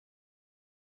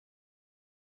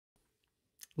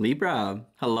Libra,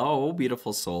 hello,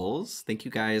 beautiful souls. Thank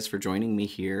you guys for joining me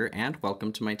here and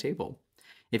welcome to my table.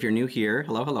 If you're new here,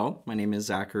 hello, hello. My name is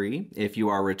Zachary. If you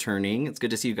are returning, it's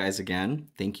good to see you guys again.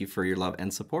 Thank you for your love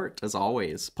and support, as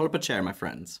always. Pull up a chair, my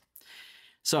friends.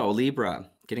 So, Libra,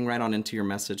 getting right on into your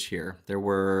message here. There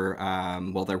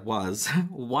was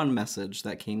one message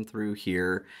that came through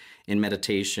here in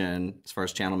meditation as far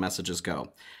as channel messages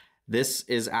go. This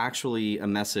is actually a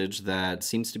message that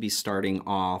seems to be starting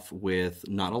off with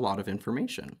not a lot of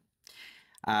information.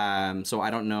 So I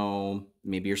don't know,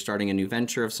 maybe you're starting a new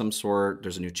venture of some sort.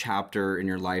 There's a new chapter in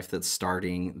your life that's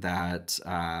starting that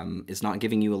is not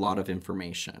giving you a lot of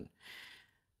information.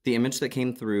 The image that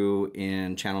came through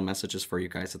in channel messages for you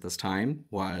guys at this time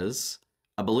was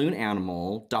a balloon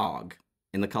animal dog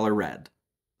in the color red.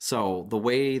 So the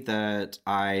way that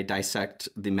I dissect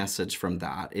the message from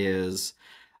that is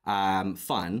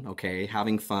fun, okay,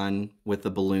 having fun with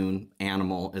the balloon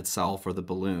animal itself or the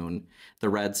balloon. The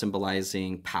red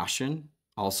symbolizing passion,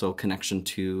 also connection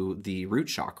to the root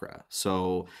chakra.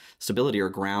 So stability or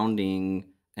grounding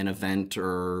an event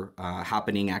or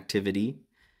happening activity.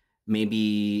 Maybe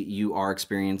you are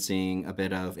experiencing a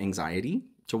bit of anxiety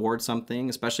towards something,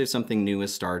 especially if something new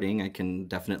is starting. I can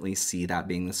definitely see that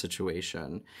being the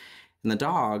situation. And the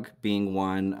dog being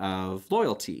one of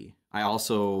loyalty. I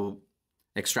also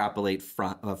extrapolate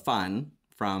fun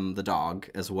from the dog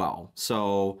as well.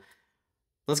 So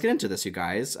let's get into this, you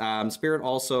guys. Spirit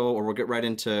also, or we'll get right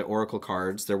into oracle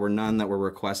cards. There were none that were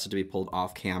requested to be pulled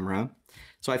off camera.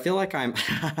 So I feel like I'm,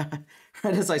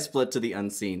 right as I split to the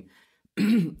unseen,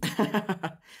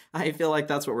 I feel like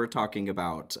that's what we're talking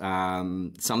about.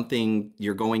 Something,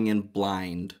 you're going in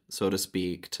blind, so to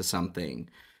speak, to something.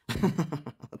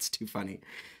 That's too funny.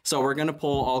 So we're gonna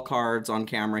pull all cards on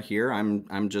camera here.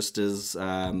 I'm just as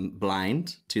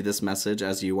blind to this message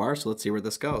as you are. So let's see where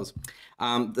this goes.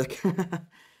 The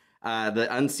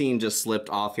unseen just slipped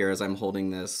off here as I'm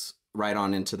holding this right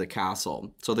on into the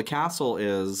castle. So the castle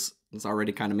is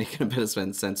already kind of making a bit of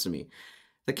sense to me.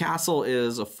 The castle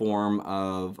is a form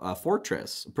of a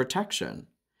fortress, protection.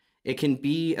 It can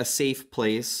be a safe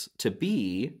place to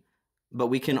be, but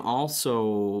we can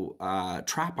also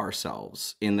trap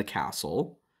ourselves in the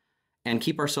castle and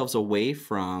keep ourselves away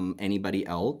from anybody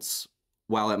else.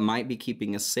 While it might be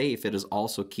keeping us safe, it is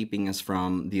also keeping us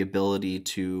from the ability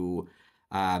to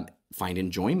find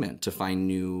enjoyment, to find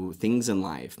new things in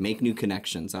life, make new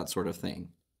connections, that sort of thing.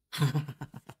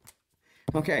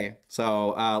 Okay,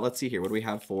 so let's see here. What do we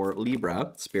have for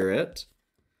Libra, Spirit?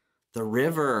 The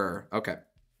river. Okay.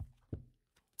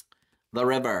 The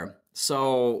river.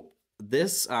 So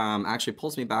this actually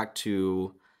pulls me back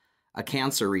to a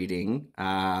Cancer reading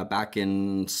back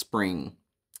in spring.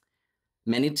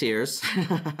 Many tears.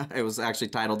 It was actually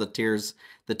titled The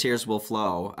Tears Will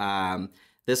Flow.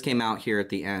 This came out here at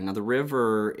the end. Now the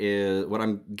river is, what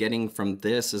I'm getting from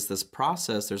this is this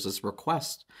process. There's this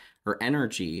request or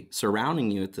energy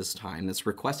surrounding you at this time that's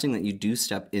requesting that you do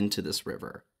step into this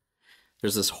river.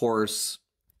 There's this horse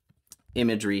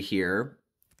imagery here.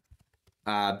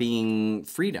 Being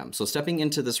freedom. So stepping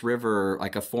into this river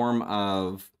like a form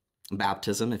of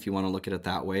baptism, if you want to look at it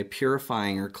that way,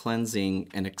 purifying or cleansing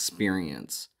an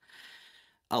experience,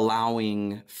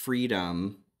 allowing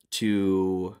freedom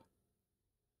to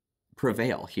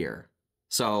prevail here.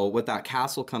 So with that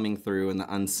castle coming through and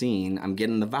the unseen, I'm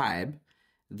getting the vibe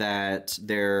that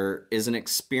there is an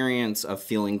experience of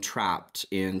feeling trapped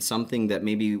in something that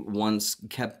maybe once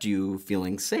kept you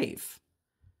feeling safe.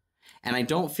 And I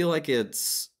don't feel like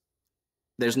there's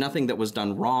nothing that was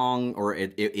done wrong or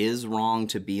it is wrong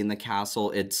to be in the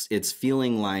castle. It's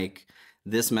feeling like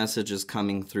this message is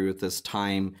coming through at this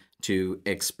time to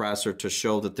express or to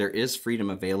show that there is freedom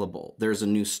available. There's a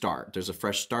new start. There's a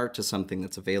fresh start to something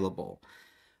that's available.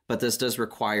 But this does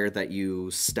require that you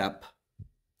step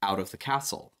out of the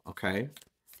castle, okay?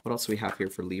 What else do we have here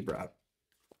for Libra?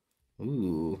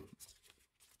 Ooh.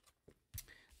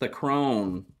 The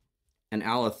crone and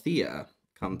Alethea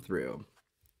come through.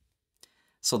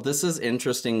 So this is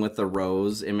interesting with the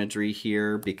rose imagery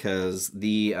here because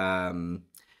the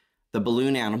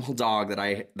balloon animal dog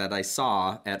that I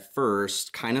saw at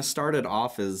first kind of started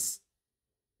off as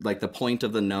like the point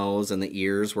of the nose and the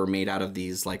ears were made out of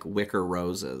these like wicker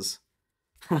roses.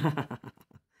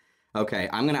 Okay,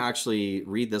 I'm gonna actually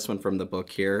read this one from the book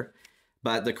here.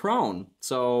 But the crone,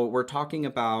 so we're talking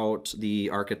about the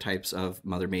archetypes of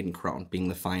Mother Maiden Crone being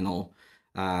the final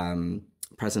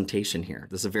presentation here.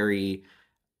 This is a very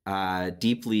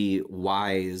deeply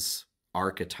wise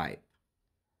archetype.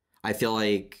 I feel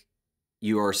like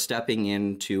you are stepping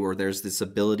into, or there's this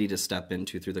ability to step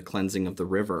into through the cleansing of the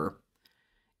river,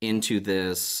 into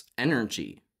this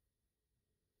energy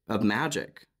of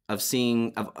magic, of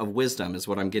seeing, of wisdom is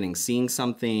what I'm getting. Seeing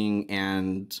something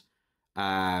and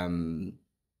in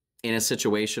a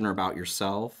situation or about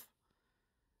yourself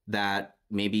that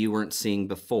maybe you weren't seeing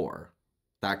before.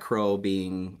 That crow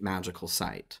being magical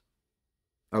sight.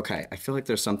 Okay, I feel like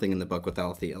there's something in the book with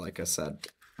Althea, like I said.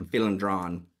 I'm feeling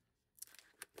drawn.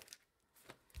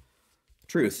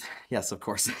 Truth. Yes, of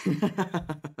course.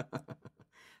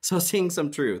 So seeing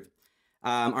some truth.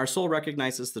 Our soul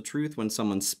recognizes the truth when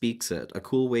someone speaks it. A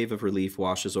cool wave of relief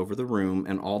washes over the room,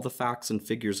 and all the facts and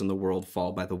figures in the world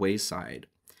fall by the wayside.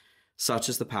 Such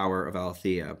is the power of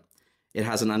Althea. It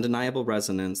has an undeniable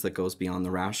resonance that goes beyond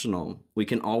the rational. We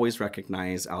can always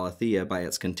recognize Althea by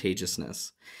its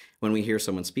contagiousness. When we hear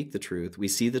someone speak the truth, we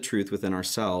see the truth within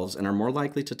ourselves and are more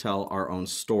likely to tell our own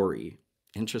story.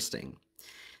 Interesting.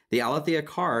 The Althea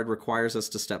card requires us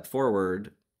to step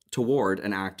forward toward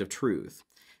an act of truth.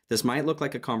 This might look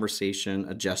like a conversation,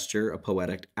 a gesture, a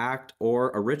poetic act,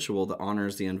 or a ritual that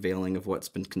honors the unveiling of what's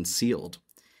been concealed.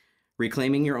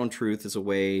 Reclaiming your own truth is a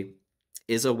way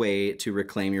to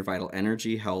reclaim your vital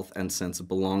energy, health, and sense of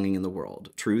belonging in the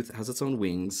world. Truth has its own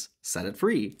wings. Set it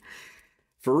free.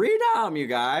 Freedom, you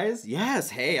guys.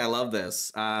 Yes. Hey, I love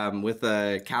this. With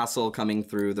the castle coming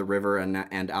through the river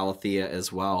and Althea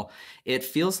as well. It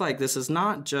feels like this is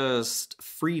not just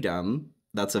freedom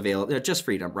that's available, just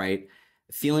freedom, right?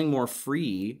 Feeling more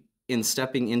free in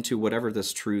stepping into whatever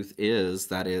this truth is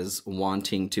that is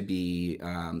wanting to be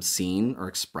seen or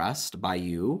expressed by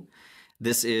you.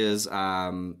 This is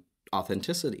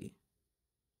authenticity.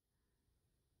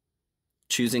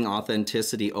 Choosing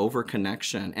authenticity over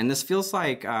connection. And this feels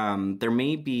like there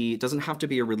may be, it doesn't have to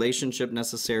be a relationship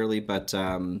necessarily, but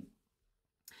an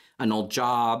old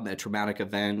job, a traumatic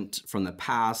event from the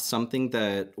past, something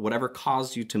that, whatever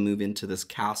caused you to move into this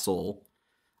castle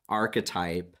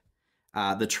archetype,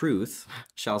 the truth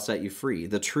shall set you free.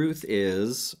 The truth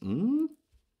is,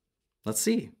 let's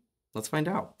see, let's find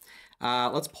out.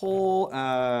 Let's pull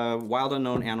a wild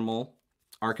unknown animal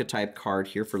archetype card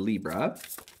here for Libra.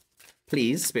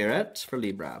 Please, Spirit, for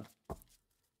Libra.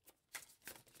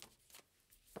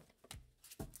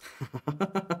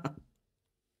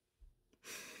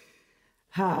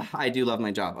 I do love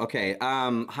my job. Okay,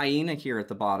 hyena here at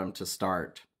the bottom to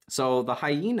start. So the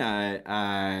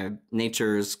hyena,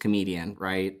 nature's comedian,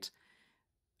 right?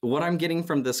 What I'm getting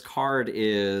from this card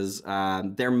is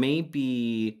there may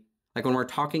be, like when we're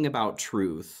talking about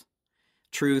truth,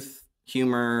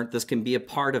 humor, this can be a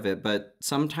part of it, but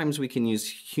sometimes we can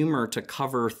use humor to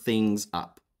cover things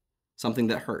up, something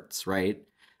that hurts, right?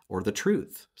 Or the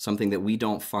truth, something that we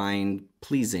don't find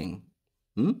pleasing.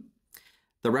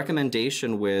 The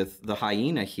recommendation with the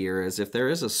hyena here is if there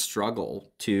is a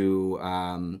struggle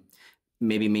to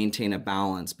maybe maintain a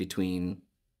balance between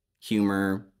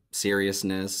humor,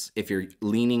 seriousness, if you're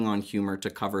leaning on humor to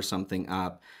cover something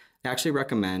up, I actually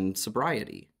recommend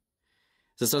sobriety.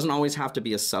 This doesn't always have to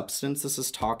be a substance this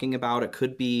is talking about. It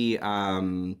could be,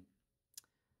 I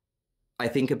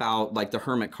think about like the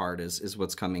Hermit card is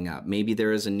what's coming up. Maybe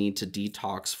there is a need to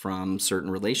detox from certain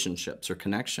relationships or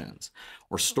connections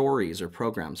or stories or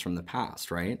programs from the past,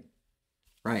 right?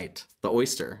 Right. The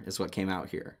oyster is what came out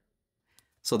here.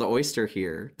 So the oyster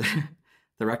here,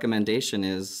 the recommendation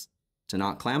is to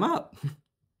not clam up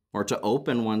or to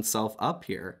open oneself up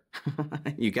here.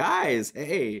 You guys,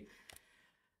 hey.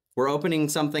 We're opening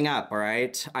something up, all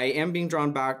right? I am being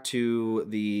drawn back to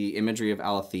the imagery of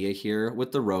Althea here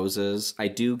with the roses. I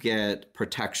do get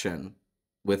protection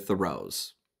with the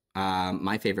rose.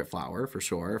 My favorite flower, for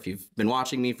sure. If you've been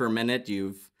watching me for a minute,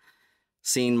 you've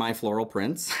seen my floral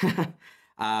prints.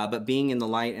 But being in the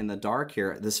light and the dark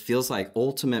here, this feels like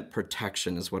ultimate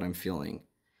protection is what I'm feeling.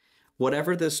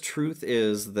 Whatever this truth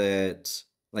is that,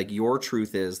 like your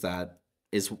truth is that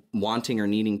is wanting or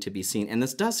needing to be seen. And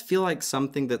this does feel like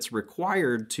something that's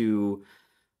required to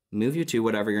move you to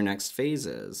whatever your next phase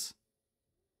is.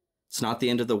 It's not the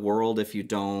end of the world if you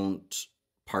don't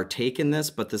partake in this,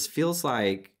 but this feels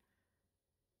like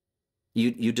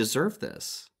you deserve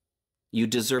this. You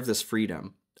deserve this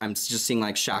freedom. I'm just seeing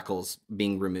like shackles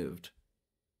being removed.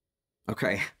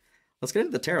 Okay, let's get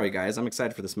into the tarot, you guys. I'm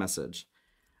excited for this message.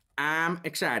 I'm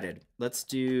excited. Let's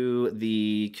do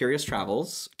the Curious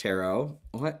Travels Tarot.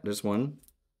 What? There's one.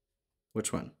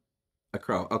 Which one? A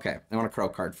crow. Okay, I want a crow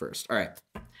card first. All right.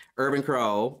 Urban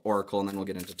Crow Oracle, and then we'll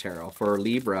get into tarot. For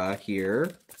Libra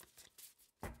here,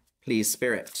 please,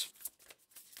 Spirit.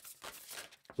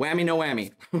 Whammy, no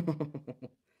whammy.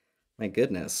 My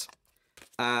goodness.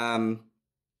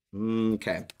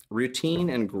 Okay. Routine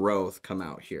and growth come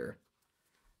out here.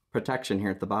 Protection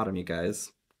here at the bottom, you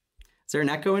guys. Is there an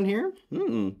echo in here?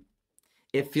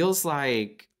 It feels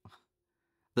like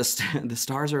The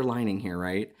stars are aligning here,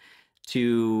 right?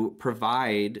 To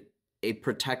provide a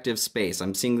protective space.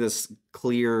 I'm seeing this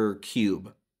clear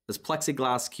cube, this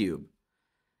plexiglass cube.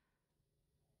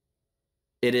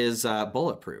 It is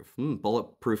bulletproof.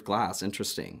 Bulletproof glass.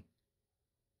 Interesting.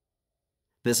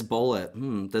 This bullet.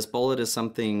 This bullet is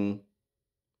something.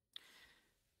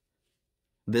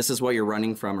 This is what you're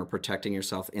running from or protecting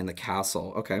yourself in the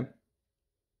castle. Okay.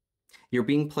 You're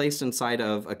being placed inside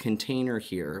of a container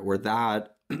here where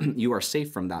that you are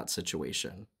safe from that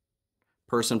situation.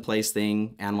 Person, place,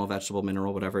 thing, animal, vegetable,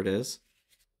 mineral, whatever it is.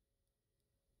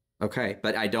 Okay,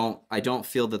 but I don't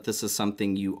feel that this is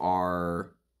something you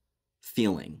are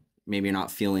feeling. Maybe you're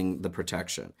not feeling the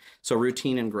protection. So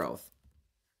routine and growth.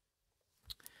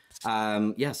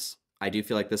 Yes, I do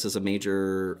feel like this is a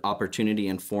major opportunity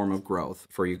and form of growth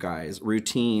for you guys.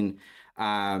 Routine.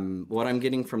 What I'm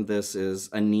getting from this is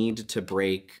a need to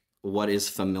break what is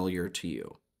familiar to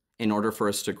you. In order for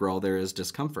us to grow, there is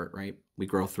discomfort, right? We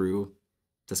grow through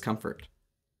discomfort.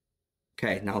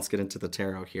 Okay, now let's get into the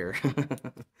tarot here.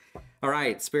 All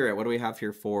right, Spirit, what do we have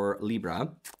here for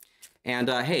Libra? And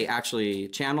hey, actually,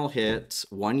 channel hit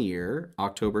 1 year,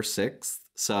 October 6th.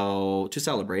 So to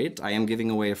celebrate, I am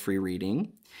giving away a free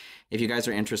reading. If you guys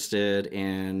are interested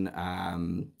in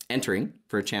entering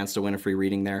for a chance to win a free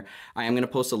reading there, I am going to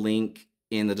post a link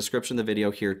in the description of the video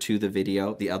here to the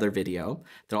video, the other video.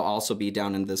 That'll also be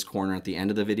down in this corner at the end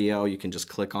of the video. You can just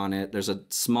click on it. There's a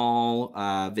small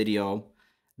video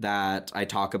that I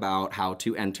talk about how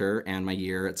to enter and my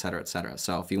year, et cetera, et cetera.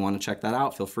 So if you want to check that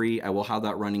out, feel free. I will have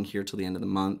that running here till the end of the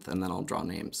month, and then I'll draw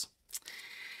names.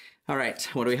 All right,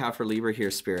 what do we have for Libra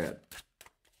here, Spirit?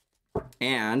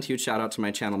 And huge shout out to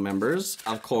my channel members.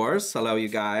 Of course, hello you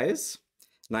guys.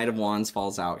 Knight of Wands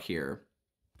falls out here.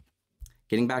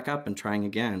 Getting back up and trying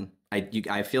again.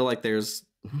 I feel like there's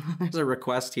a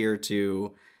request here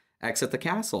to exit the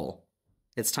castle.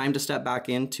 It's time to step back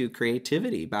into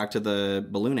creativity, back to the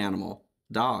balloon animal,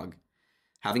 dog,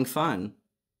 having fun.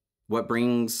 What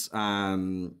brings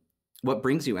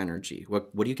you energy?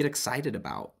 What do you get excited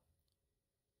about?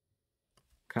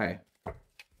 Okay.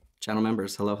 Channel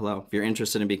members, hello, hello. If you're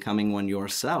interested in becoming one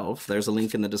yourself, there's a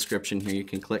link in the description here. You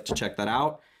can click to check that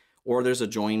out. Or there's a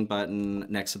join button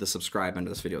next to the subscribe under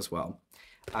this video as well.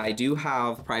 I do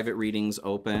have private readings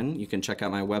open. You can check out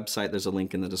my website. There's a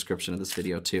link in the description of this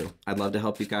video too. I'd love to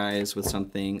help you guys with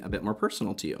something a bit more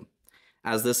personal to you,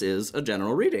 as this is a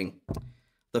general reading.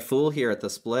 The Fool here at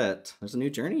the split. There's a new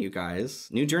journey, you guys.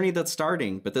 New journey that's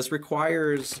starting, but this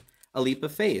requires a leap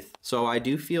of faith. So I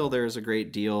do feel there's a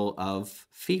great deal of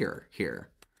fear here.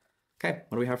 Okay,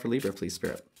 what do we have for Libra, please,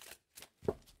 Spirit?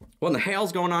 What in the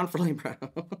hell's going on for Libra?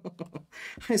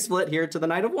 I split here to the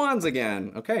Knight of Wands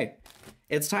again. Okay,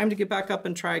 it's time to get back up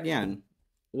and try again.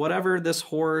 Whatever this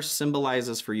horse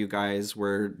symbolizes for you guys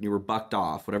where you were bucked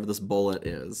off, whatever this bullet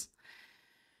is,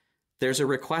 there's a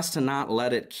request to not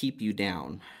let it keep you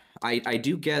down. I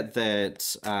do get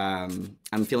that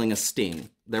I'm feeling a sting.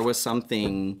 There was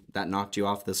something that knocked you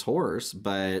off this horse,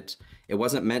 but it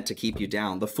wasn't meant to keep you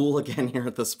down. The Fool again here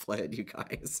at the split, you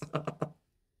guys.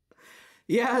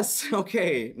 Yes,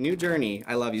 okay, new journey.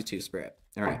 I love you too, Spirit.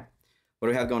 All right, what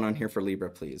do we have going on here for Libra,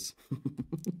 please?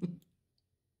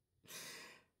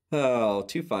 Oh,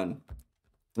 too fun.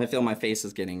 I feel my face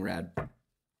is getting red.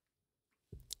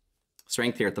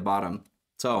 Strength here at the bottom.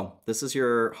 So this is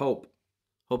your hope,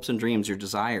 hopes and dreams, your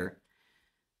desire.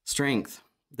 Strength.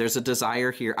 There's a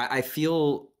desire here. I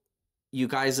feel, you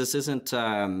guys, this isn't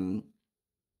an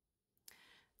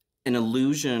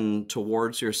illusion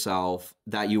towards yourself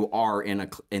that you are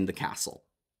in the castle.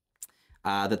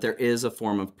 That there is a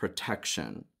form of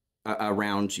protection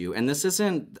around you. And this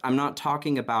isn't, I'm not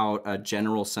talking about a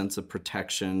general sense of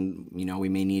protection, you know, we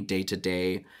may need day to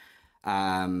day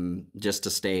just to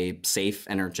stay safe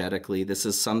energetically. This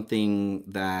is something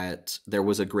that there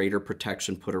was a greater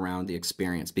protection put around the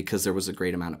experience because there was a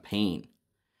great amount of pain.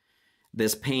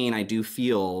 This pain, I do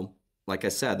feel, like I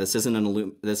said, this isn't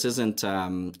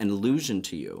an illusion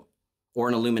to you or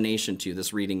an illumination to you,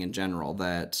 this reading in general,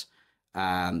 that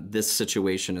this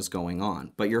situation is going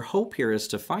on. But your hope here is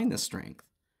to find this strength.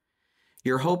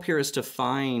 Your hope here is to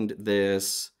find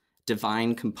this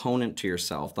divine component to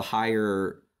yourself, the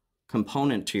higher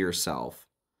component to yourself,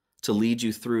 to lead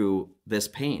you through this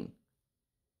pain.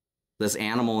 This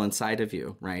animal inside of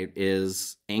you, right,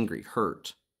 is angry,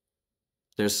 hurt.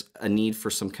 There's a need for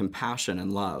some compassion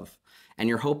and love. And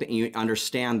you're hoping, you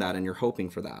understand that, and you're hoping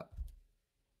for that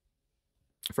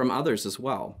from others as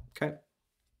well. Okay.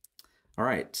 All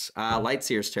right. Light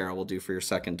Seer's Tarot will do for your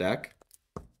second deck.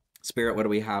 Spirit, what do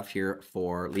we have here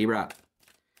for Libra?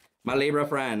 My Libra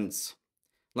friends.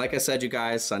 Like I said, you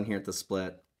guys, sun here at the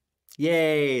split.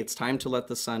 Yay, it's time to let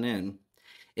the sun in.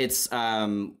 It's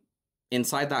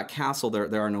inside that castle,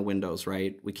 there are no windows,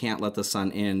 right? We can't let the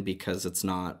sun in because it's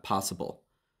not possible.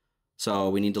 So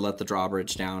we need to let the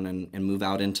drawbridge down and move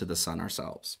out into the sun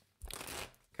ourselves.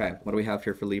 Okay, what do we have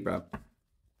here for Libra?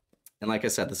 And like I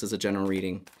said, this is a general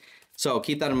reading. So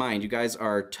keep that in mind. You guys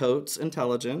are totes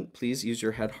intelligent. Please use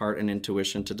your head, heart, and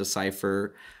intuition to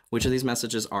decipher which of these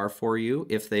messages are for you,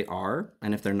 if they are,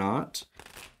 and if they're not,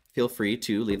 feel free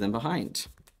to leave them behind.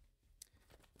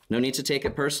 No need to take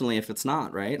it personally if it's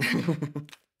not, right?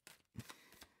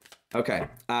 Okay,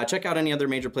 check out any other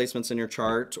major placements in your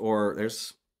chart, or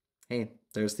there's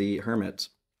the Hermit,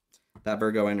 that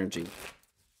Virgo energy.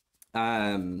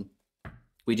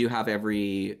 We do have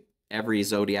every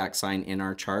zodiac sign in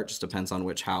our chart, just depends on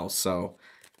which house, so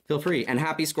feel free. And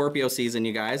happy Scorpio season,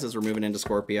 you guys, as we're moving into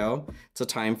Scorpio. It's a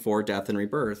time for death and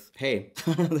rebirth. Hey,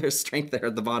 there's strength there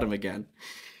at the bottom again.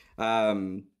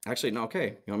 Actually, no,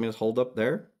 okay. You want me to hold up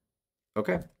there?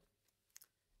 Okay.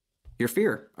 Your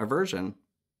fear, aversion.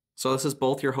 So this is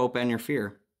both your hope and your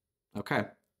fear. Okay.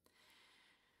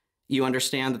 You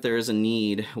understand that there is a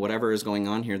need, whatever is going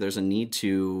on here, there's a need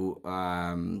to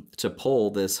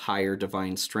pull this higher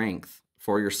divine strength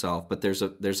for yourself, but there's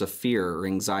a fear or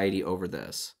anxiety over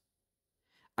this.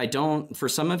 For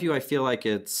some of you, I feel like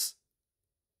it's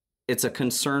a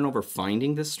concern over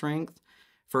finding this strength.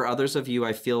 For others of you,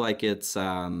 I feel like it's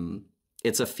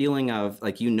a feeling of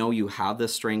like, you have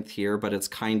this strength here, but it's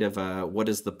kind of what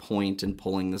is the point in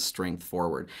pulling this strength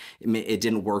forward? It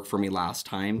didn't work for me last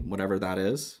time, whatever that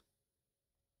is.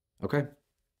 Okay,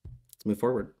 let's move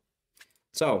forward.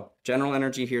 So, general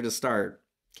energy here to start.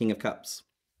 King of Cups.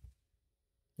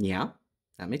 Yeah,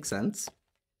 that makes sense.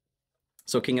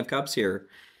 So, King of Cups here.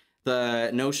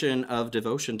 The notion of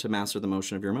devotion to master the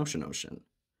motion of your emotion ocean.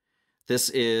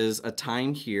 This is a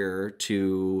time here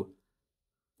to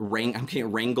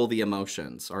wrangle the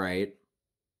emotions, all right?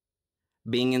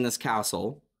 Being in this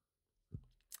castle,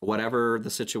 whatever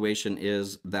the situation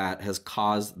is that has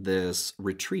caused this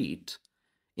retreat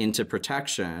into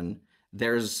protection,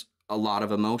 there's a lot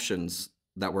of emotions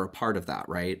that were a part of that,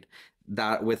 right?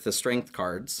 That with the strength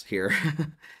cards here,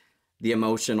 the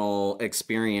emotional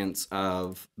experience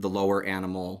of the lower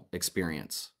animal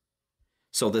experience.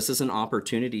 So this is an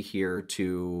opportunity here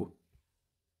to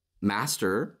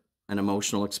master an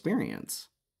emotional experience.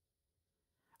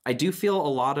 I do feel a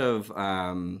lot of, what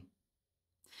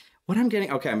I'm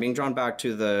getting, okay, I'm being drawn back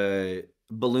to the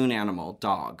balloon animal,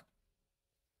 dog.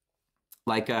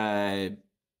 Like a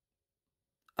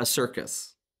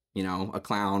circus, a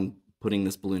clown putting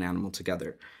this balloon animal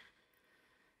together.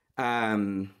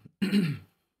 You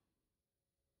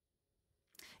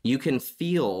can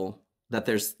feel that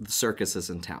the circus is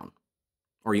in town,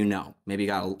 or maybe you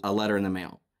got a letter in the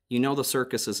mail. The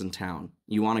circus is in town.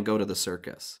 You want to go to the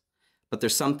circus. But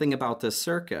there's something about this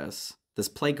circus, this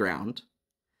playground,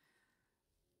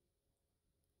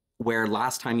 where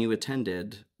last time you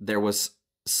attended, there was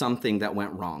something that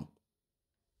went wrong.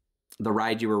 The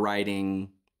ride you were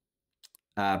riding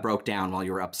broke down while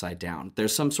you were upside down.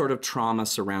 There's some sort of trauma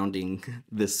surrounding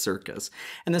this circus.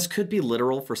 And this could be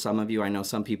literal for some of you. I know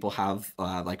some people have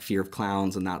like fear of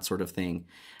clowns and that sort of thing.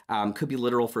 Could be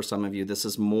literal for some of you. This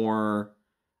is more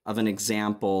of an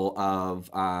example of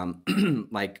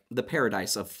like the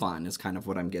paradise of fun is kind of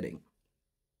what I'm getting.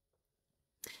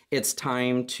 It's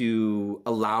time to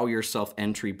allow yourself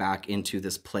entry back into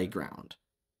this playground.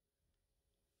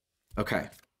 Okay.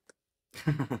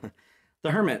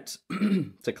 The Hermit,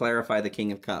 to clarify the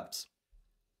King of Cups.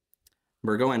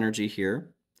 Virgo energy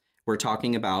here. We're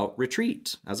talking about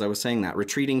retreat, as I was saying that.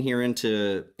 Retreating here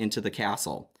into the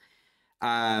castle.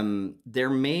 I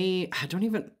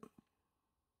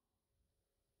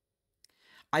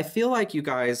feel like you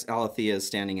guys, Alethea is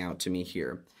standing out to me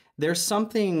here. There's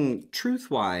something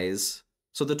truth-wise.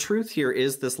 So the truth here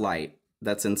is this light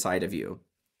that's inside of you.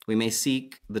 We may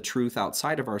seek the truth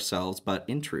outside of ourselves, but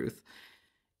in truth,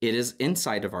 it is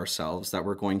inside of ourselves that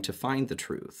we're going to find the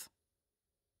truth.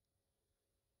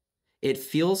 It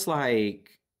feels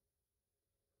like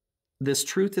this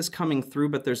truth is coming through,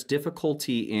 but there's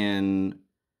difficulty in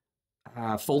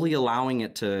fully allowing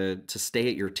it to stay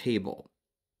at your table.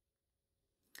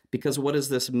 Because what does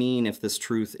this mean if this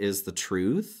truth is the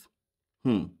truth?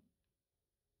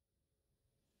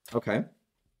 Okay.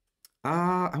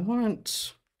 I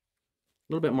want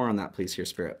a little bit more on that, please, here,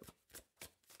 Spirit.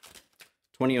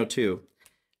 2002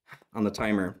 on the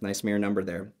timer. Nice mirror number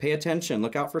there. Pay attention.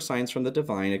 Look out for signs from the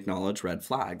divine. Acknowledge red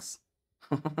flags.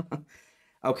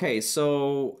 Okay,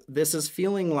 so this is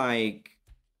feeling like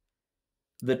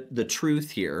the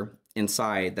truth here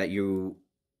inside that you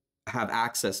have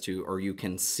access to or you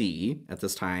can see at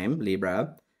this time,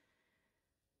 Libra.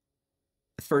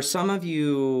 For some of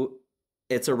you,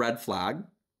 it's a red flag.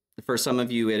 For some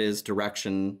of you, it is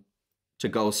direction to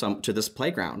go to this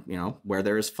playground, you know, where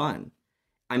there is fun.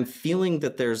 I'm feeling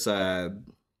that there's a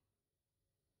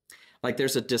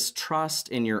distrust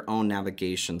in your own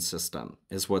navigation system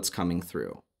is what's coming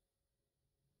through.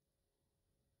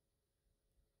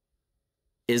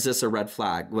 Is this a red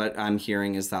flag? What I'm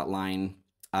hearing is that line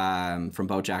from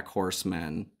BoJack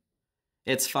Horseman.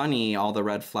 It's funny, all the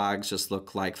red flags just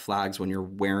look like flags when you're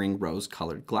wearing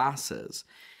rose-colored glasses.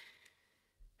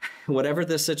 Whatever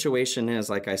the situation is,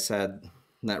 like I said,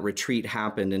 that retreat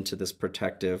happened into this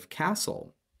protective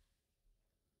castle.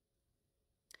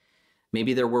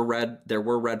 Maybe there were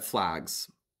red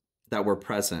flags that were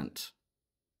present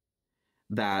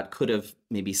that could have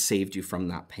maybe saved you from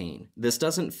that pain. This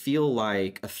doesn't feel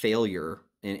like a failure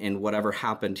in whatever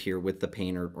happened here with the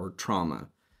pain or trauma.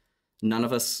 None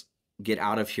of us get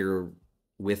out of here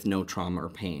with no trauma or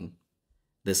pain.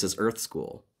 This is Earth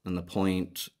School, and the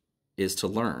point is to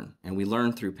learn, and we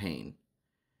learn through pain.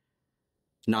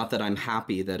 Not that I'm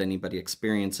happy that anybody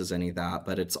experiences any of that,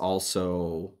 but it's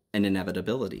also an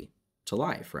inevitability to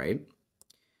life, right?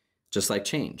 Just like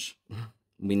change.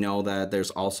 We know that there's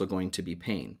also going to be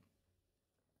pain.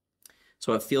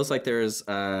 So it feels like there's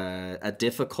a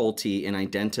difficulty in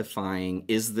identifying,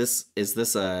 is this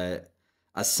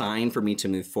a sign for me to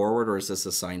move forward, or is this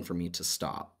a sign for me to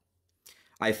stop?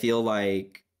 I feel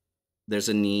like there's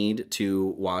a need to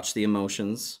watch the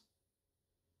emotions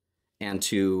and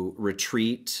to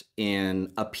retreat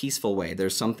in a peaceful way.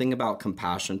 There's something about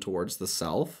compassion towards the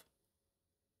self.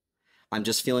 I'm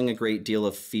just feeling a great deal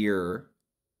of fear,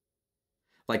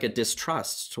 like a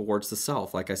distrust towards the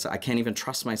self. Like I said, I can't even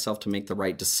trust myself to make the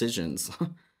right decisions.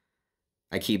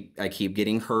 I keep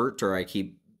getting hurt, or I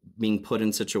keep being put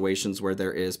in situations where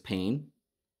there is pain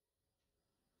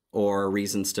or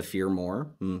reasons to fear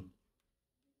more.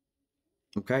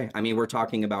 Okay. I mean, we're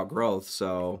talking about growth,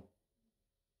 so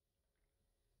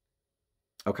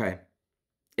okay.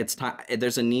 It's time.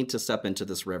 There's a need to step into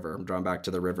this river. I'm drawn back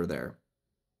to the river there.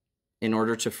 In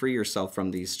order to free yourself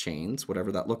from these chains,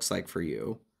 whatever that looks like for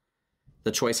you,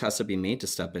 the choice has to be made to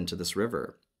step into this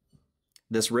river.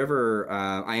 This river,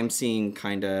 I am seeing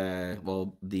kind of,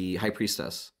 well, the high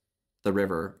priestess, the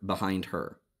river behind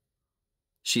her.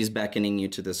 She's beckoning you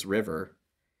to this river,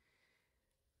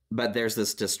 but there's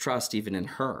this distrust even in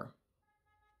her.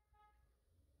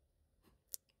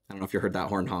 I don't know if you heard that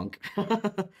horn honk.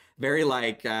 Very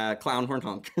like clown horn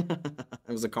honk. It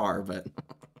was a car, but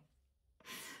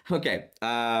okay.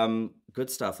 Good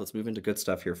stuff. Let's move into good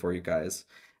stuff here for you guys.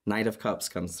 Knight of Cups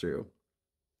comes through.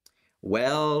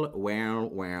 Well.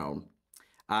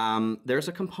 There's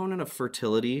a component of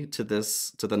fertility to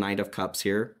the Knight of Cups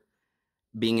here.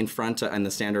 Being in front of, in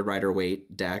the standard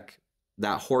Rider-Waite deck,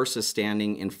 that horse is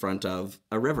standing in front of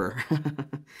a river.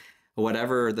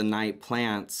 Whatever the knight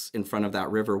plants in front of that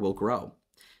river will grow.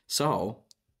 So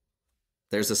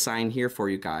there's a sign here for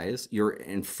you guys. You're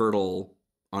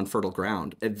on fertile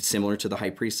ground, similar to the high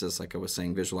priestess, like I was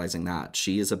saying, visualizing that.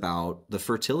 She is about the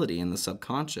fertility in the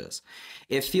subconscious.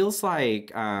 It feels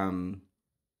like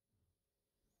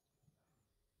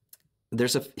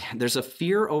there's a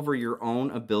fear over your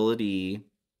own ability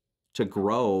to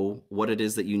grow what it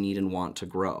is that you need and want to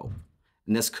grow.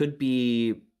 And this could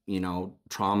be, you know,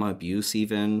 trauma, abuse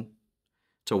even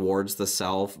towards the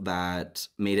self that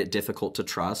made it difficult to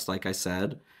trust, like I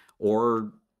said,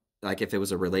 or like if it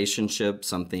was a relationship,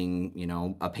 something, you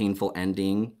know, a painful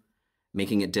ending,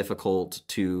 making it difficult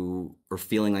to, or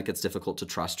feeling like it's difficult to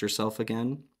trust yourself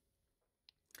again.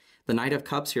 The Knight of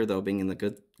Cups here, though, being in the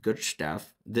good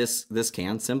stuff, this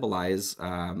can symbolize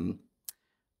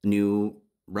new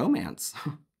romance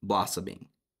blossoming.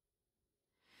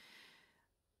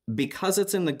 Because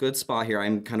it's in the good spot here,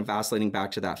 I'm kind of vacillating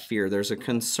back to that fear. There's a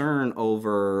concern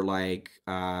over, like,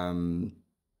 you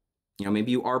know,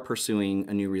 maybe you are pursuing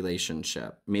a new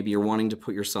relationship. Maybe you're wanting to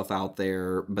put yourself out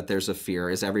there, but there's a fear.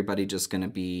 Is everybody just going to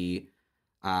be,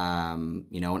 you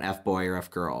know, an F-boy or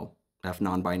F-girl, F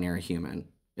non-binary human?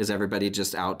 Is everybody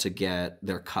just out to get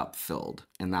their cup filled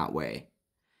in that way?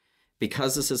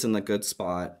 Because this is in the good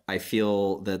spot, I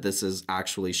feel that this is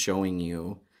actually showing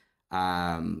you,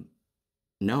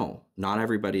 no, not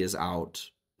everybody is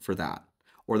out for that.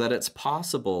 Or that it's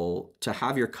possible to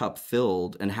have your cup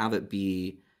filled and have it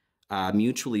be a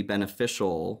mutually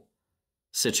beneficial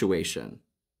situation.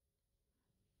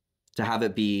 To have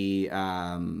it be,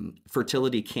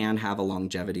 fertility can have a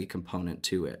longevity component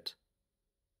to it.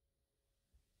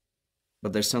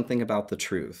 But there's something about the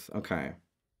truth. Okay,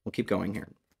 we'll keep going here.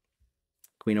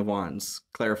 Queen of Wands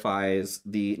clarifies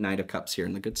the Knight of Cups here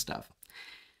and the good stuff.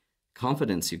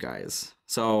 Confidence, you guys.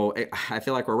 So I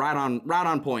feel like we're right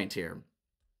on point here.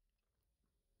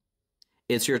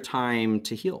 It's your time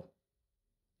to heal.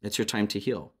 It's your time to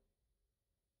heal.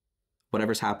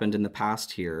 Whatever's happened in the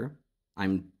past here,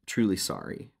 I'm truly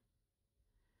sorry.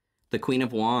 The Queen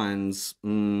of Wands,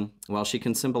 well, she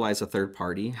can symbolize a third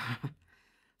party.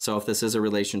 So if this is a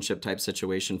relationship type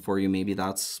situation for you, maybe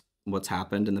that's what's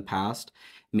happened in the past.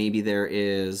 Maybe there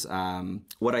is,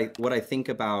 what I think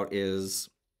about is,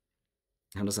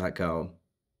 how does that go?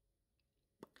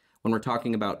 When we're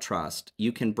talking about trust,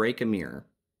 you can break a mirror,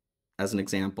 as an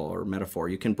example or metaphor.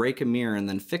 You can break a mirror and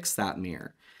then fix that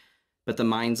mirror. But the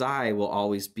mind's eye will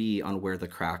always be on where the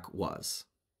crack was.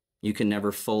 You can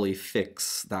never fully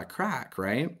fix that crack,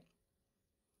 right?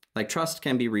 Like trust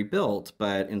can be rebuilt,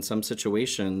 but in some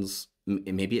situations,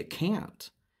 maybe it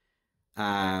can't.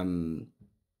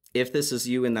 If this is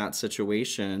you in that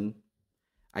situation,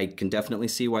 I can definitely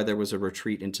see why there was a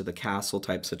retreat into the castle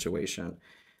type situation.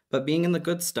 But being in the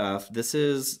good stuff, this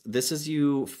is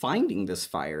you finding this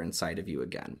fire inside of you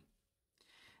again.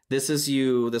 This is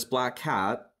you, this black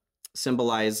cat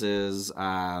symbolizes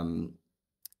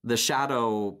the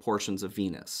shadow portions of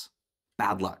Venus,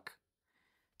 bad luck.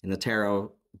 In the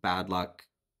tarot, bad luck.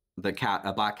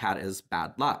 A black cat is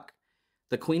bad luck.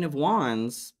 The Queen of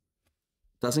Wands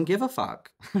doesn't give a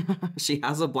fuck. She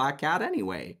has a black cat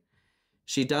anyway.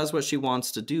 She does what she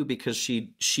wants to do because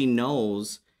she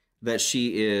knows that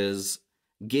she is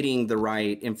getting the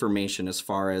right information as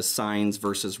far as signs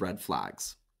versus red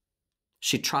flags.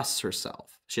 She trusts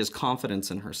herself. She has confidence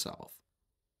in herself.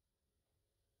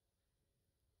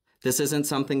 This isn't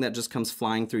something that just comes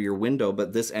flying through your window,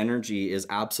 but this energy is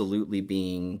absolutely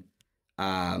being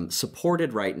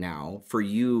supported right now for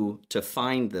you to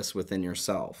find this within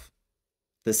yourself.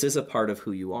 This is a part of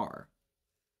who you are.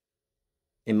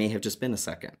 It may have just been a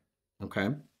second, okay?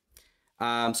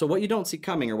 So what you don't see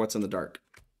coming or what's in the dark?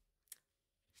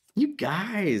 You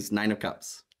guys, Nine of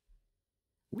Cups.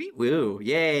 Wee woo,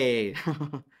 yay.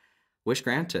 Wish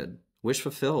granted, wish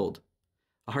fulfilled.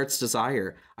 A heart's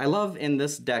desire. I love in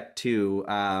this deck too,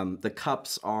 the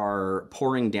cups are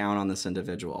pouring down on this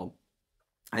individual.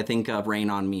 I think of Rain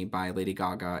on Me by Lady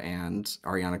Gaga and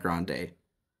Ariana Grande.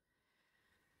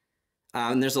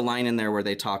 And there's a line in there where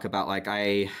they talk about like,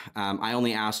 I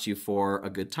only asked you for a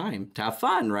good time, to have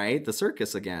fun, right? The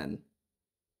circus again.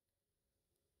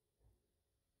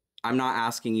 I'm not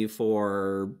asking you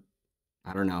for,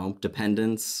 I don't know,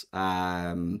 dependence,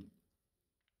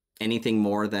 anything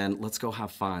more than let's go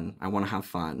have fun. I want to have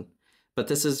fun. But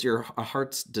this is your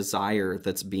heart's desire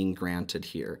that's being granted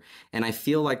here. And I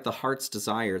feel like the heart's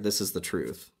desire, this is the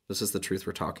truth. This is the truth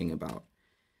we're talking about.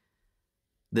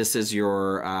 This is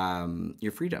your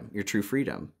freedom, your true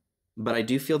freedom. But I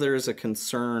do feel there is a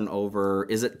concern over,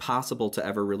 is it possible to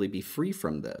ever really be free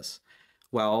from this?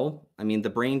 Well, I mean, the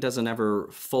brain doesn't ever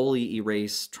fully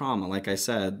erase trauma. Like I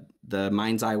said, the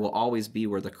mind's eye will always be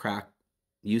where the crack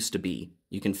used to be.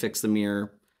 You can fix the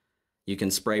mirror, you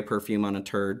can spray perfume on a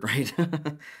turd, right?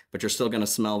 But you're still going to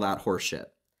smell that horse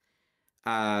shit.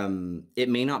 It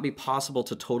may not be possible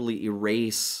to totally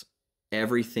erase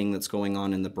everything that's going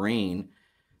on in the brain,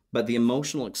 but the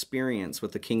emotional experience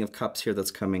with the King of Cups here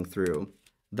that's coming through,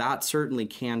 that certainly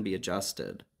can be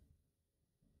adjusted.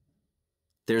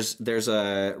 There's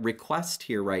a request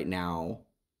here right now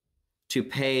to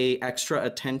pay extra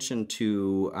attention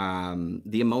to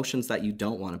the emotions that you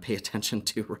don't want to pay attention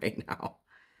to right now,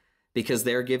 because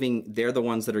they're the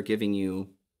ones that are giving you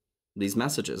these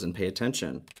messages and pay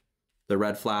attention, the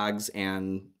red flags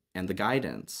and the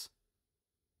guidance.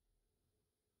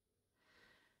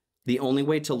 The only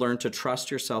way to learn to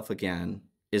trust yourself again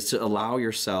is to allow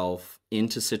yourself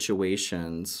into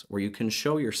situations where you can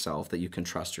show yourself that you can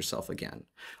trust yourself again.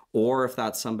 Or if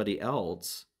that's somebody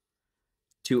else,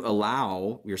 to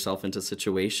allow yourself into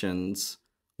situations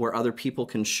where other people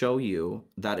can show you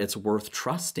that it's worth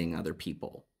trusting other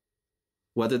people.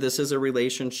 Whether this is a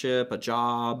relationship, a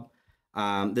job,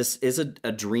 this is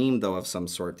a dream though of some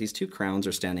sort. These two crowns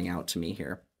are standing out to me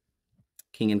here.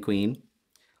 King and Queen,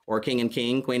 or King and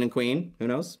King, Queen and Queen, who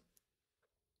knows?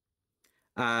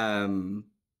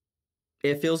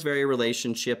 It feels very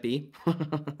relationship-y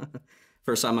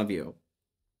for some of you.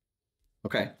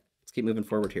 Okay, let's keep moving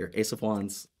forward here. Ace of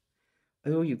Wands.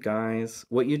 Oh, you guys,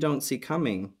 what you don't see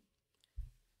coming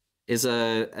is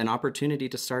an opportunity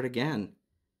to start again,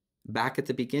 back at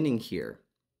the beginning here,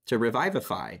 to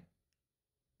revivify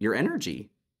your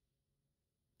energy,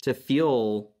 to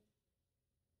feel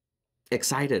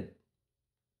excited,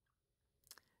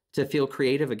 to feel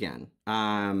creative again.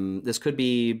 This could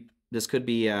be This could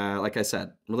be, like I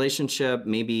said, relationship.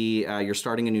 Maybe you're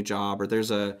starting a new job, or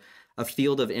there's a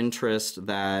field of interest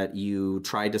that you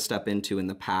tried to step into in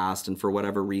the past, and for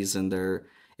whatever reason,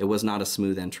 it was not a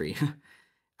smooth entry.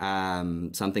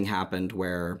 Something happened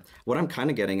where what I'm kind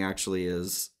of getting actually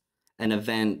is an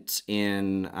event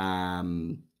in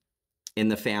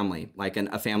the family, like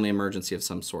a family emergency of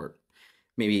some sort.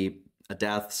 Maybe a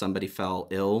death, somebody fell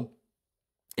ill,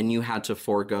 and you had to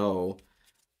forego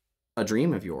a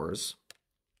dream of yours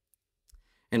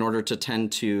in order to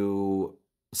tend to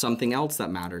something else that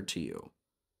mattered to you.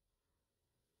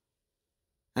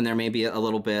 And there may be a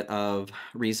little bit of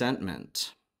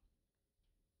resentment.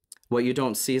 What you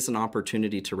don't see is an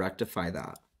opportunity to rectify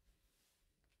that.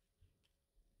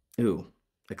 Ooh,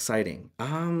 exciting.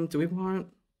 Do we want...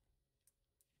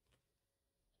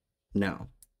 No.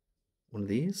 One of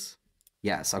these?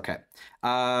 Yes, okay.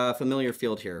 Familiar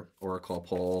field here. Oracle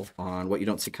poll on what you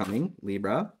don't see coming.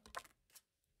 Libra.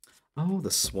 Oh,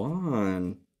 the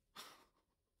swan.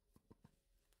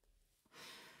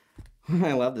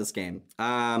 I love this game.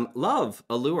 Love,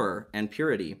 allure, and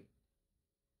purity.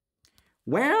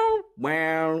 Wow,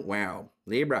 wow, wow.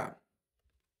 Libra.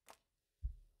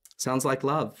 Sounds like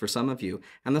love for some of you.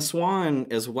 And the swan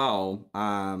as well,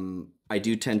 I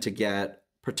do tend to get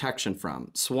protection from.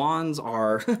 Swans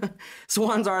are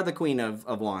swans are the queen of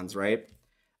wands, right?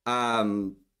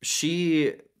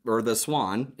 She, or the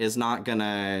swan, is not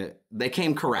gonna, they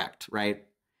came correct, right?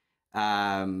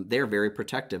 They're very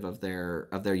protective of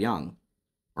their young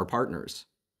or partners.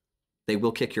 They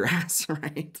will kick your ass,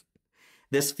 right?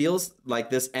 This feels like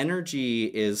this energy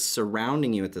is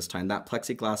surrounding you at this time. That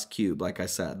plexiglass cube, like I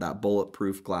said, that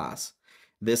bulletproof glass.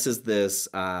 This is this,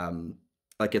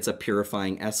 like it's a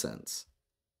purifying essence.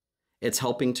 It's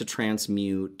helping to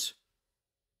transmute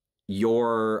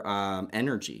your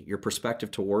energy, your perspective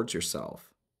towards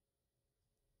yourself.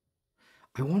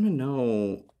 I want to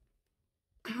know.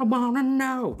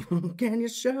 Can you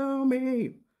show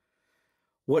me?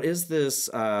 What is this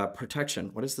protection?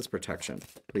 What is this protection?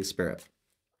 Please, Spirit.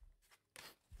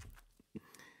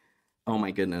 Oh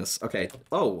my goodness. Okay.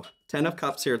 Oh, 10 of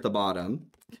Cups here at the bottom.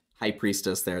 High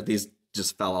Priestess there. These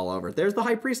just fell all over. There's the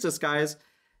High Priestess, guys.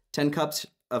 10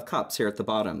 of Cups here at the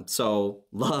bottom. So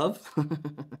love,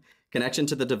 connection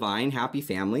to the divine, happy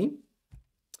family,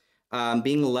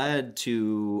 being led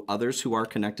to others who are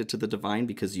connected to the divine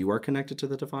because you are connected to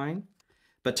the divine.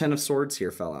 But 10 of Swords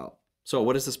here fell out. So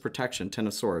what is this protection? 10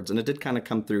 of Swords. And it did kind of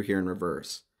come through here in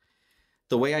reverse.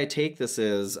 The way I take this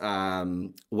is,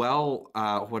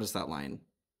 what is that line?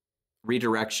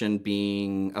 Redirection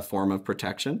being a form of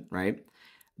protection, right?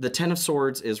 The 10 of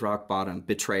Swords is rock bottom,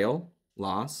 betrayal,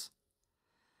 loss.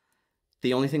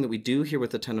 The only thing that we do here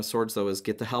with the 10 of Swords, though, is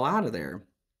get the hell out of there.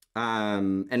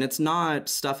 And it's not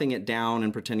stuffing it down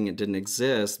and pretending it didn't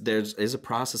exist. There is a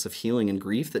process of healing and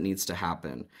grief that needs to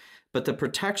happen. But the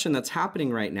protection that's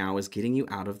happening right now is getting you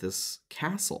out of this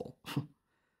castle.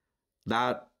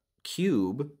 That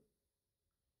cube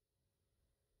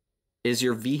is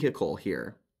your vehicle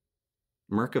here.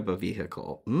 Merkaba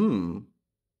vehicle.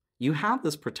 You have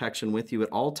this protection with you at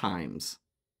all times.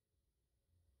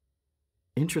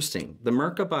 Interesting. The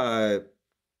Merkaba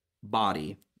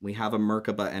body, we have a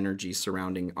Merkaba energy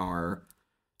surrounding our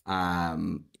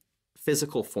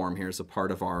physical form here as a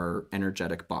part of our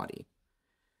energetic body.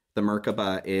 The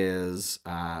Merkaba is,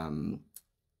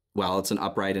 it's an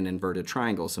upright and inverted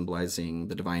triangle symbolizing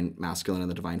the divine masculine and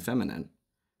the divine feminine.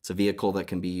 It's a vehicle that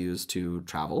can be used to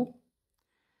travel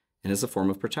and is a form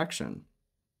of protection.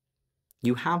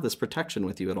 You have this protection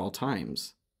with you at all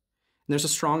times. And there's a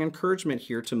strong encouragement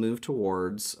here to move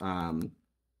towards,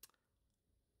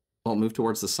 move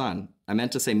towards the sun. I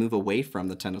meant to say move away from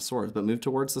the 10 of Swords, but move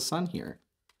towards the sun here.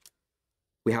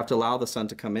 We have to allow the sun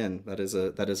to come in. That is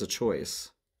a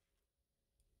choice.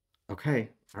 Okay,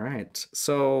 all right.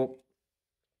 So,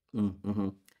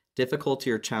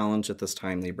 difficulty or challenge at this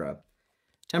time, Libra.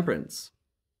 Temperance.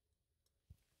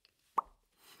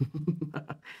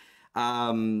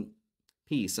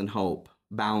 Peace and hope,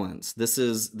 balance. This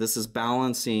is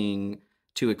balancing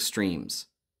two extremes.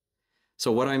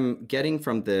 So what I'm getting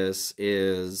from this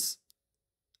is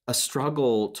a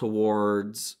struggle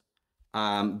towards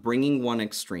bringing one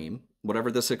extreme,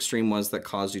 whatever this extreme was that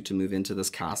caused you to move into this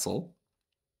castle,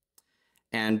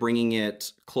 and bringing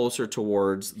it closer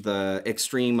towards the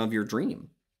extreme of your dream.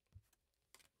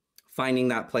 Finding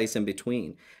that place in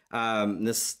between.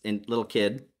 This little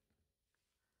kid,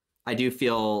 I do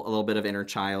feel a little bit of inner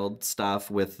child stuff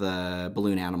with the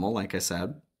balloon animal, like I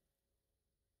said.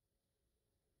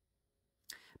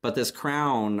 But this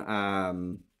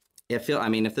crown,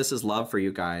 if this is love for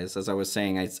you guys, as I was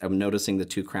saying, I'm noticing the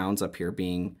two crowns up here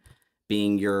being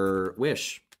being your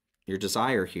wish, your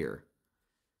desire here.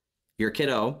 You're a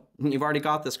kiddo, you've already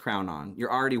got this crown on.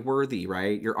 You're already worthy,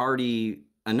 right? You're already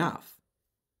enough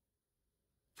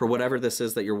for whatever this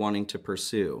is that you're wanting to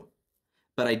pursue.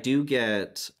 But I do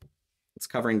get, it's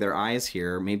covering their eyes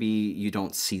here. Maybe you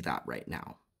don't see that right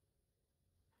now.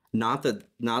 Not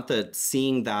that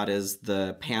seeing that is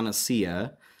the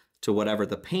panacea to whatever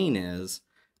the pain is,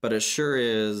 but it sure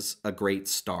is a great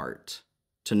start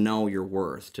to know your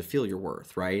worth, to feel your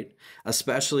worth, right?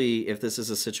 Especially if this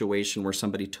is a situation where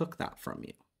somebody took that from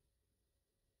you.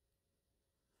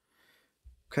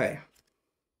 Okay.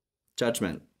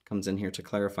 Judgment comes in here to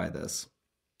clarify this.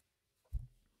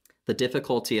 The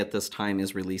difficulty at this time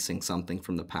is releasing something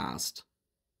from the past.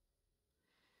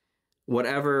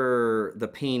 Whatever the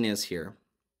pain is here,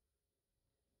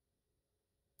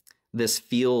 this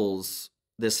feels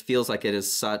like it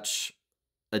is such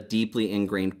a deeply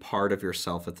ingrained part of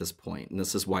yourself at this point. And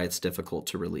this is why it's difficult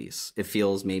to release. It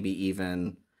feels maybe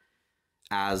even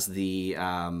as the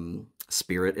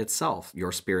spirit itself,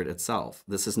 your spirit itself.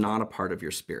 This is not a part of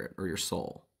your spirit or your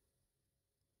soul.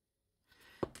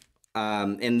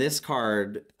 In this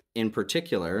card in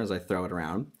particular, as I throw it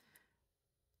around,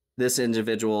 this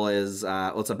individual is,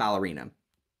 well, it's a ballerina.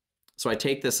 So I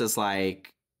take this as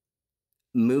like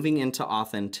moving into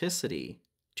authenticity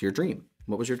to your dream.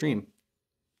 What was your dream?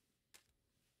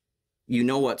 You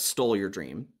know what stole your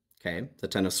dream, okay? The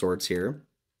Ten of Swords here.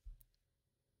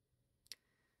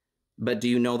 But do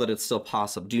you know that it's still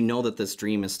possible? Do you know that this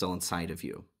dream is still inside of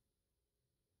you?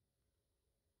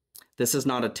 This is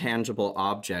not a tangible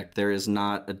object. There is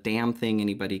not a damn thing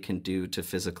anybody can do to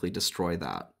physically destroy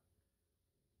that.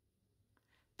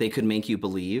 They could make you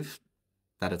believe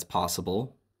that it's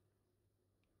possible.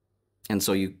 And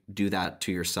so you do that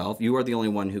to yourself. You are the only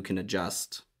one who can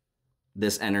adjust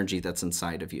this energy that's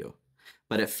inside of you.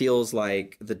 But it feels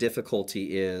like the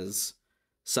difficulty is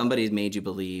somebody's made you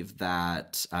believe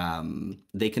that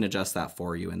they can adjust that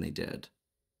for you, and they did.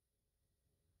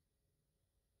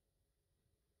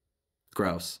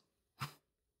 Gross.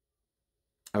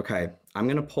 Okay, I'm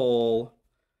going to pull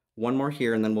one more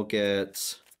here, and then we'll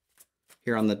get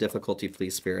here on the difficulty,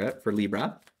 please, Spirit, for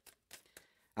Libra.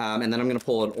 And then I'm going to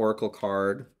pull an oracle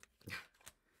card.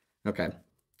 Okay,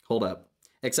 hold up.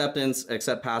 Acceptance,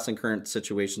 accept past and current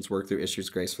situations, work through issues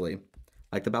gracefully.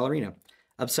 Like the ballerina.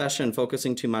 Obsession,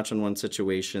 focusing too much on one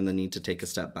situation, the need to take a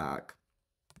step back.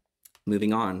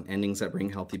 Moving on, endings that bring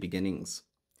healthy beginnings.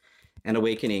 And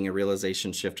awakening, a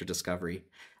realization, shift, or discovery.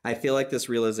 I feel like this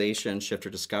realization, shift, or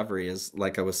discovery is,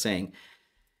 like I was saying,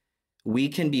 we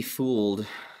can be fooled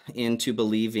into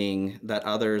believing that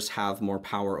others have more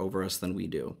power over us than we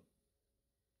do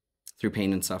through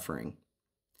pain and suffering.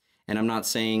 And I'm not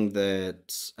saying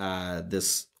that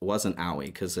this wasn't owie,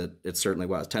 because it certainly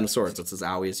was. Ten of Swords, it's as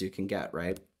owie as you can get,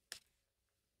 right?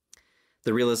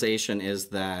 The realization is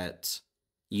that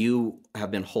you have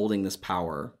been holding this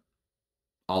power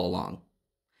all along.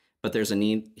 But there's a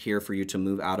need here for you to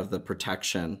move out of the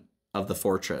protection of the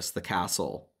fortress, the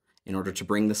castle, in order to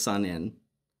bring the sun in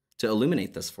to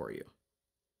illuminate this for you.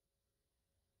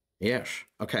 Yes.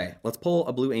 Okay, let's pull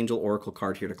a Blue Angel Oracle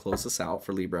card here to close this out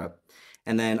for Libra.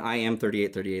 And then I am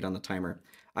 3838 on the timer.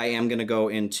 I am going to go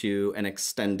into an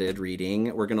extended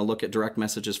reading. We're going to look at direct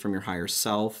messages from your higher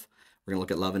self. We're going to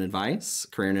look at love and advice,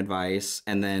 career and advice,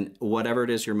 and then whatever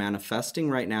it is you're manifesting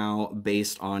right now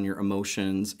based on your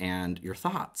emotions and your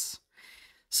thoughts.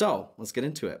 So let's get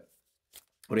into it.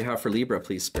 What do you have for Libra,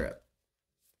 please, Spirit?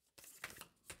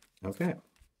 Okay.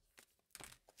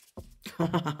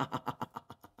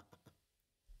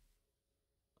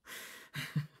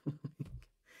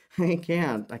 I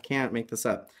can't make this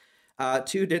up.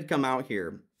 Two did come out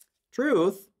here.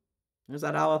 Truth, there's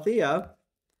that Alethea,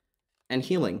 and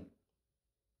healing.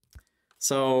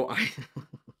 So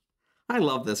I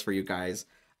love this for you guys.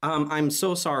 I'm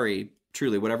so sorry,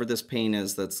 truly, whatever this pain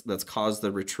is that's caused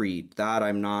the retreat, that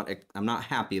I'm not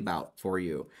happy about for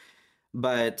you.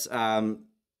 But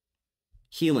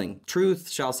healing, truth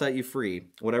shall set you free.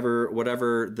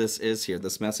 Whatever this is here,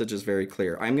 this message is very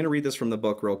clear. I'm going to read this from the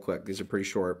book real quick. These are pretty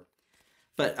short.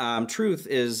 But truth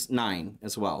is 9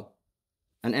 as well.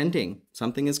 An ending.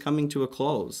 Something is coming to a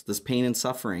close. This pain and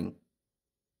suffering.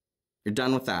 You're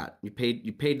done with that. You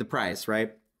paid the price,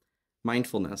 right?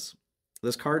 Mindfulness.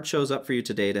 This card shows up for you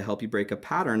today to help you break a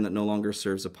pattern that no longer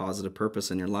serves a positive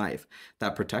purpose in your life.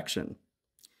 That protection.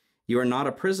 You are not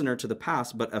a prisoner to the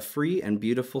past, but a free and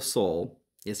beautiful soul.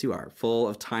 Yes, you are. Full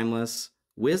of timeless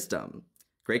wisdom,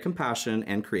 great compassion,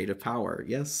 and creative power.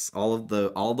 Yes, all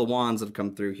the wands that have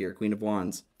come through here. Queen of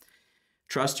Wands.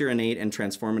 Trust your innate and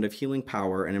transformative healing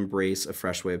power and embrace a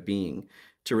fresh way of being.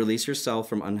 To release yourself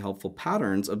from unhelpful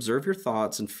patterns, observe your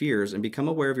thoughts and fears and become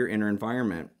aware of your inner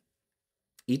environment.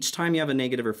 Each time you have a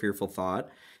negative or fearful thought,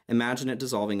 imagine it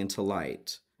dissolving into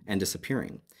light and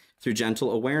disappearing. Through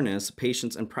gentle awareness,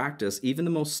 patience, and practice, even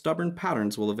the most stubborn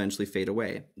patterns will eventually fade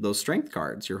away. Those strength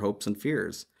cards, your hopes and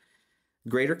fears.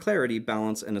 Greater clarity,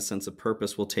 balance, and a sense of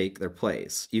purpose will take their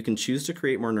place. You can choose to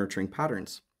create more nurturing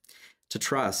patterns. To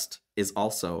trust is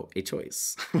also a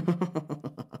choice.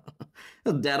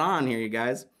 Dead on here, you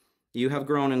guys. You have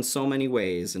grown in so many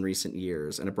ways in recent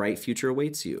years, and a bright future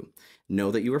awaits you.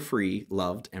 Know that you are free,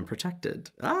 loved, and protected.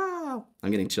 Ah,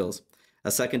 I'm getting chills. A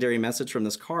secondary message from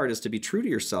this card is to be true to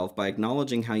yourself by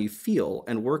acknowledging how you feel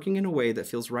and working in a way that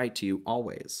feels right to you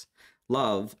always.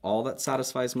 Love, all that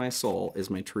satisfies my soul,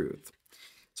 is my truth.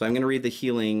 So I'm going to read the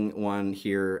healing one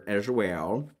here as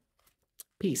well.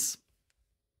 Peace.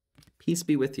 Peace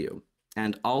be with you,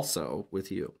 and also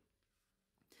with you.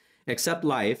 Accept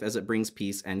life as it brings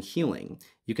peace and healing.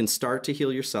 You can start to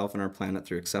heal yourself and our planet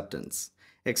through acceptance.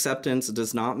 Acceptance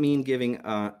does not mean giving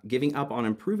up on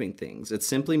improving things. It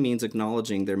simply means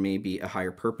acknowledging there may be a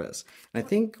higher purpose. And I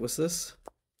think, was this?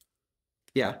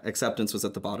 Yeah, acceptance was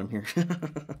at the bottom here.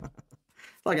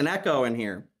 It's like an echo in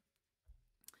here.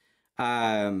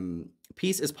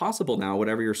 Peace is possible now,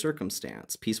 whatever your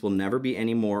circumstance. Peace will never be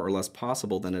any more or less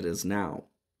possible than it is now.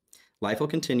 Life will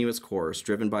continue its course,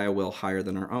 driven by a will higher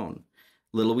than our own.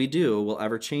 Little we do will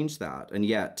ever change that, and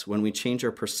yet, when we change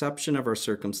our perception of our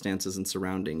circumstances and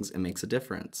surroundings, it makes a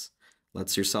difference.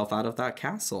 Lets yourself out of that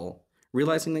castle,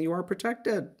 realizing that you are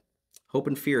protected. Hope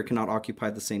and fear cannot occupy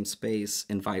the same space.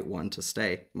 Invite one to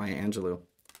stay. Maya Angelou.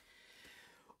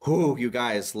 Whew, you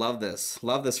guys, love this.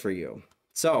 Love this for you.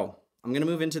 So, I'm going to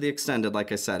move into the extended,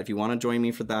 like I said. If you want to join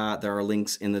me for that, there are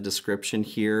links in the description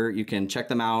here. You can check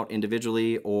them out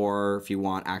individually, or if you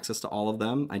want access to all of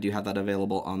them, I do have that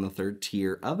available on the 3rd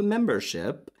tier of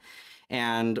membership.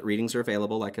 And readings are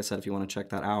available, like I said, if you want to check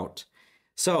that out.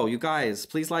 So, you guys,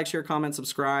 please like, share, comment,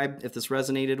 subscribe if this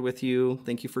resonated with you.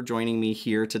 Thank you for joining me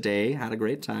here today. Had a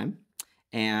great time.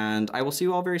 And I will see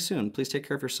you all very soon. Please take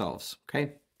care of yourselves,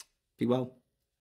 okay? Be well.